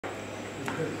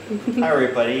Hi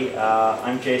everybody,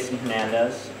 I'm Jason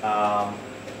Hernandez. As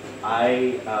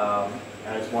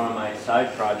one of my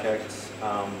side projects,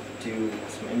 do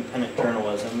some independent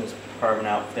journalism as part of an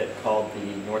outfit called the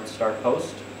North Star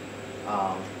Post.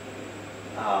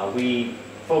 We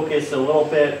focus a little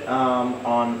bit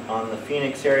on the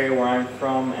Phoenix area where I'm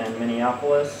from and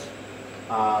Minneapolis.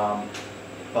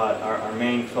 But our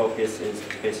main focus is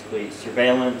basically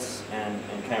surveillance and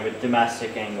kind of a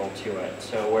domestic angle to it.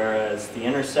 So whereas The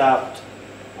Intercept,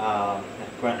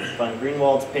 Glenn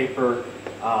Greenwald's paper,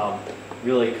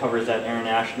 really covers that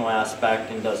international aspect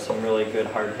and does some really good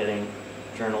hard-hitting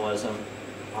journalism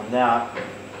on that,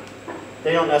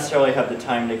 they don't necessarily have the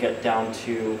time to get down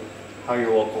to how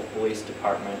your local police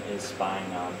department is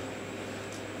spying on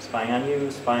you,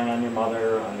 spying on your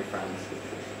mother, on your friends.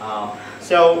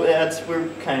 So we're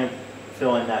kind of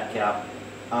filling that gap.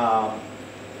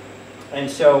 And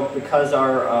so because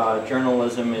our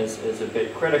journalism is a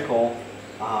bit critical,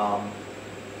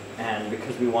 and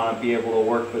because we want to be able to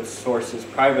work with sources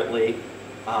privately,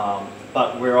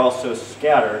 but we're also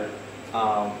scattered,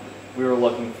 we were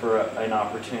looking for an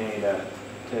opportunity to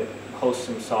host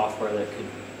some software that could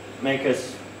make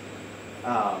us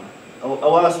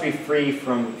allow us to be free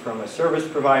from a service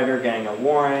provider getting a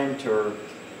warrant or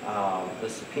the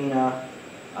subpoena,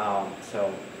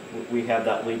 so we have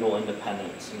that legal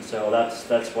independence, and so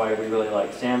that's why we really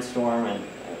like Sandstorm. And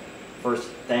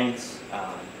first, thanks,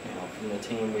 from the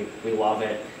team. We love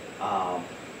it.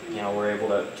 We're able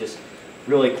to just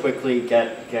really quickly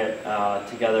get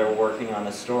together working on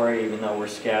the story, even though we're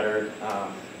scattered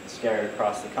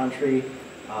across the country.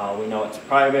 We know it's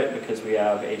private because we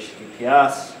have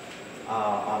HTTPS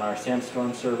on our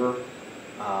Sandstorm server.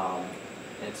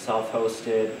 It's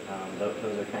self-hosted. Those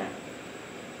are kind of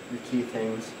the key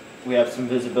things. We have some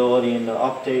visibility in the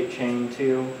update chain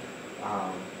too.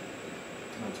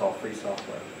 It's all free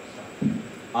software. So.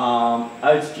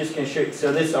 I was just going to show you.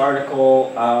 So this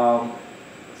article,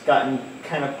 it's gotten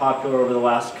kind of popular over the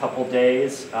last couple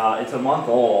days. It's a month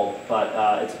old, but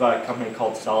it's about a company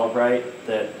called Celebrate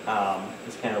that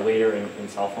is kind of a leader in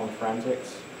cell phone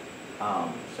forensics.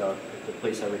 So if the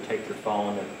police ever take your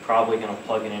phone, they're probably going to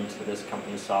plug it into this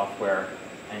company's software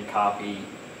and copy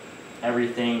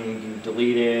everything you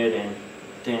deleted and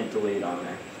didn't delete on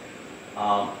there.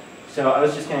 So I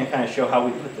was just going to kind of show how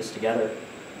we put this together.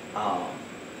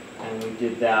 And we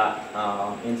did that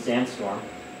in Sandstorm.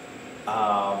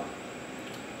 So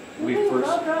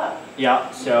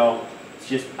it's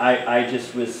just I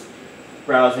just was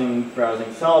browsing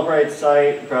Celebrate's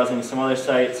site, browsing some other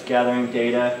sites, gathering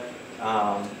data,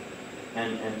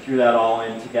 and threw that all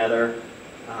in together,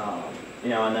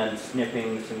 and then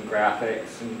snipping some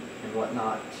graphics and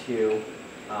whatnot to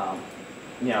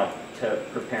to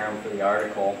prepare them for the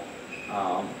article.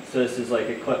 So this is like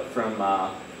a clip from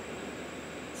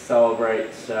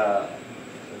Celebrate's. I've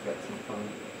got some fun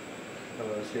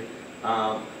photos here.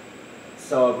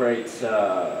 Celebrate's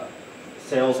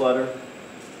sales letter,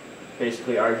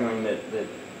 basically arguing that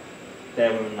they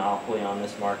have a monopoly on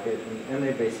this market, and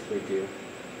they basically do.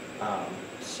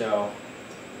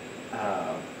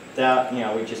 That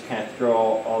we just kind of throw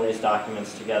all these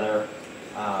documents together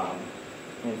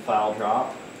in file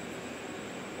drop,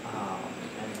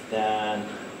 and then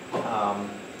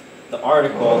the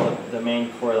article, the main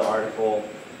core of the article,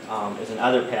 is an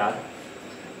Etherpad.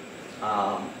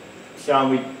 So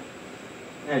we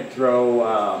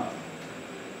throw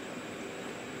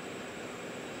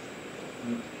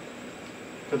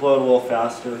could load a little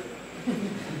faster.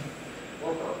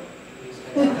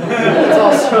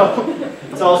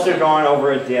 It's also going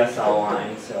over a DSL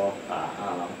line. So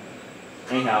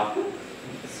anyhow,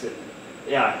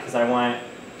 yeah, because I want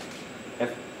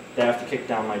if they have to kick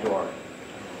down my door.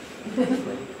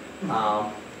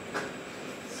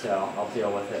 So I'll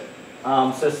deal with it.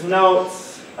 So some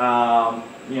notes,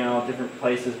 different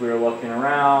places we were looking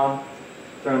around,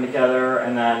 thrown together,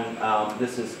 and then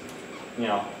this is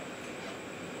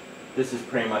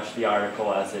pretty much the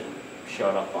article as it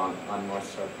showed up on North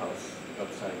Star Post's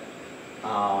website.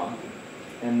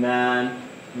 And then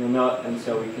you'll note, and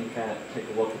so we can kind of take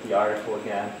a look at the article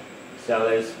again. So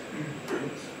there's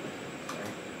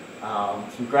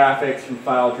some graphics from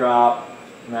file drop,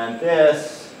 and then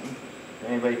this.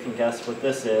 Anybody can guess what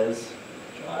this is?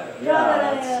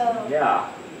 Yeah.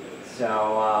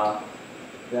 So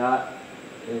that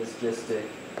is just a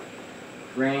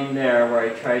grain there where I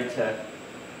tried to,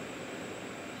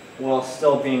 while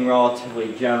still being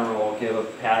relatively general, give a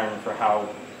pattern for how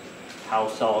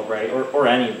Celebrate or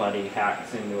anybody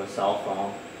hacks into a cell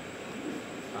phone.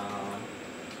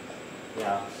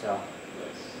 Yeah, so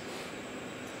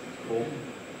cool.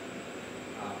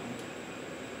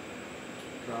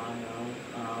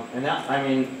 Sandstorm.io. And that, I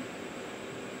mean,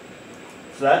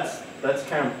 so that's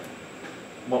kind of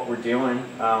what we're doing.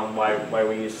 Why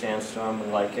we use Sandstorm,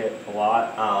 we like it a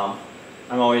lot.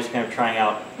 I'm always kind of trying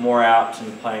out more apps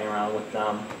and playing around with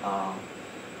them.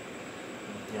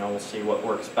 You know, we'll see what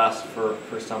works best for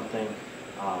something.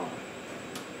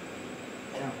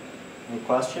 Yeah. Any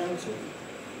questions?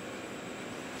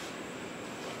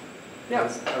 Yeah.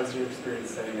 How's your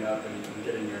experience setting it up and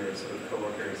getting your sort of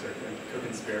coworkers or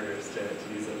co-conspirators to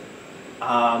use it?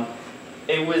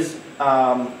 It was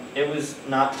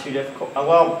not too difficult.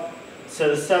 Well, so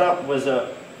the setup was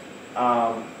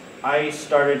I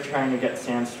started trying to get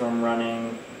Sandstorm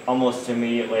running almost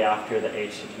immediately after the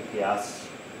HTTPS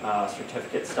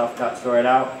certificate stuff got sorted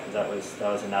out, because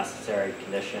that was a necessary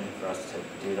condition for us to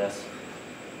do this.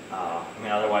 I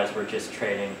mean, otherwise we're just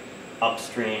trading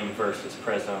upstream versus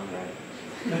Prism, right?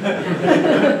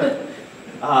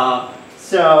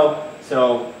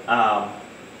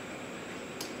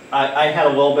 I had a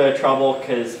little bit of trouble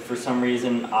because for some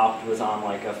reason Opt was on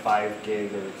like a 5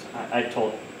 gig, or I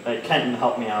told Kenton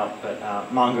helped me out, but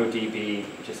MongoDB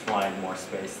just wanted more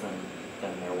space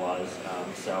than there was.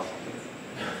 So,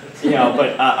 you know,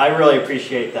 but I really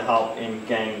appreciate the help in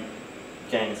getting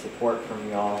support from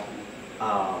y'all.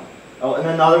 Oh, and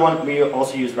then another one, we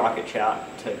also use Rocket Chat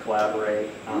to collaborate.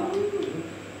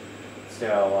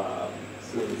 So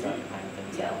that kind of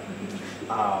things out.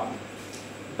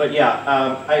 But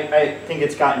yeah, I think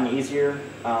it's gotten easier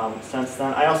since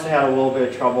then. I also had a little bit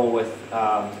of trouble with,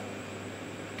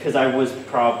 because I was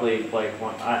probably like I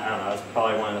don't know, I was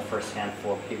probably one of the first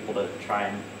handful of people to try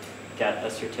and get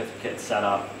a certificate set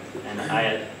up, and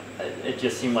it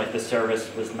just seemed like the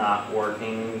service was not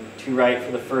working too right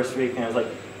for the first week, and I was like,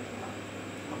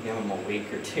 I'll give them a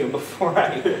week or two before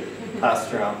I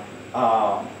test around.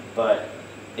 But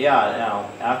yeah, you know,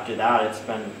 after that it's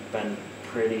been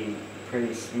pretty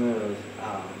smooth.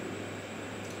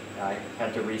 I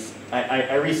had to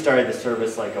I restarted the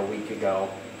service like a week ago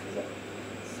because it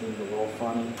seemed a little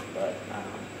funny, but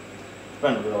it's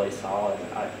been really solid.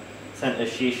 I sent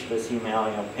Ashish this email,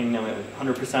 you know, pinged him, it was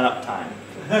 100% uptime.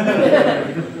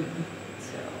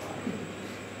 So,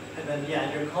 and then, yeah,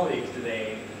 and your colleagues, do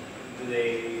they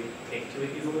take to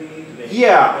it easily? Do they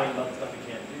yeah. complain about stuff you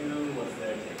can't do? What's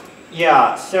their take?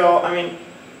 Yeah, so I mean,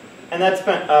 and that's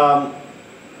been,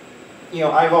 you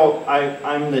know,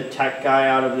 I'm the tech guy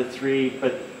out of the three,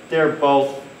 but they're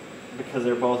both, because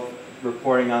they're both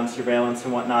reporting on surveillance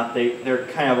and whatnot, they're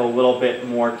kind of a little bit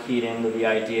more keyed into the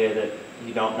idea that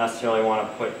you don't necessarily want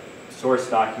to put source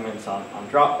documents on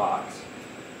Dropbox.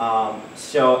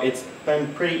 So it's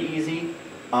been pretty easy.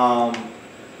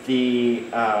 The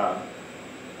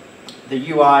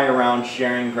UI around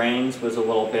sharing grains was a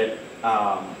little bit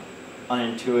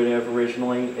unintuitive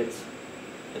originally.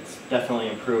 It's definitely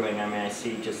improving. I mean, I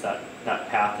see just that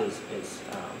path is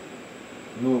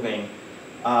moving.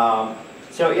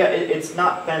 So yeah, it's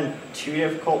not been too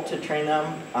difficult to train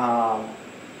them.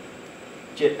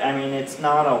 I mean, it's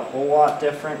not a whole lot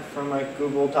different from like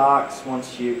Google Docs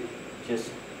once you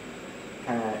just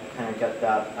kind of get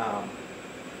that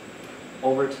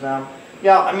over to them.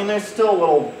 Yeah, I mean, there's still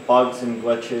little bugs and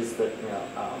glitches that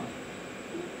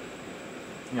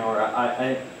or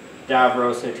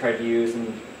Davros I tried to use,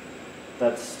 and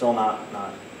that's still not.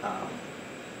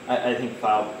 I think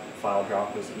file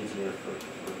drop was easier for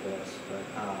this, but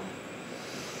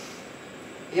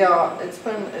yeah, it's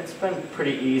been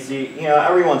pretty easy. You know,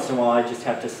 every once in a while I just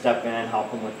have to step in and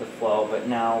help them with the flow, but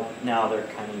now they're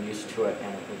kind of used to it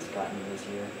and it's gotten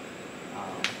easier.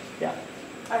 Yeah.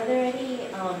 Are there any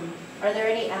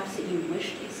apps that you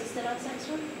wished existed on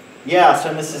Sandstorm? Yeah,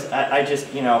 so this is, I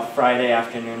just, you know, Friday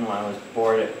afternoon when I was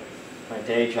bored at my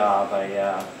day job,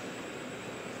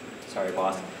 sorry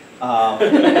boss,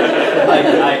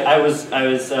 I was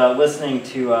listening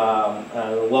to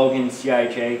the Logan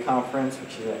CIJ conference,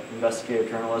 which is an investigative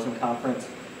journalism conference,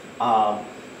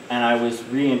 and I was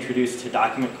reintroduced to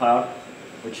Document Cloud,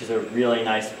 which is a really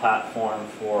nice platform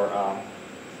for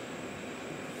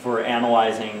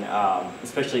analyzing,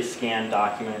 especially scanned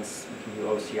documents. You can do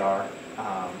OCR.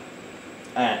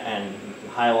 And you can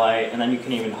highlight, and then you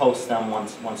can even host them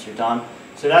once you're done.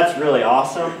 So that's really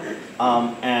awesome,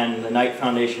 and the Knight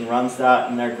Foundation runs that,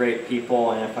 and they're great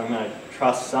people, and if I'm going to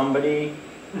trust somebody,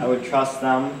 I would trust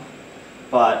them,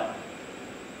 but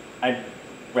I'd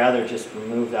rather just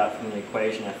remove that from the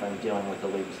equation if I'm dealing with a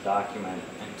leaked document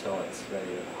until it's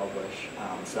ready to publish.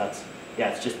 So that's, yeah,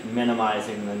 it's just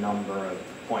minimizing the number of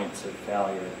points of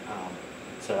failure.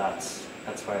 So that's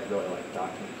why I really like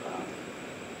Document Cloud.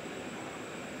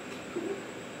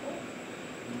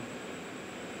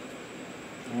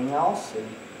 Anything else?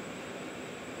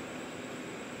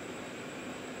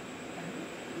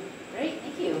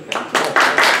 Okay, cool.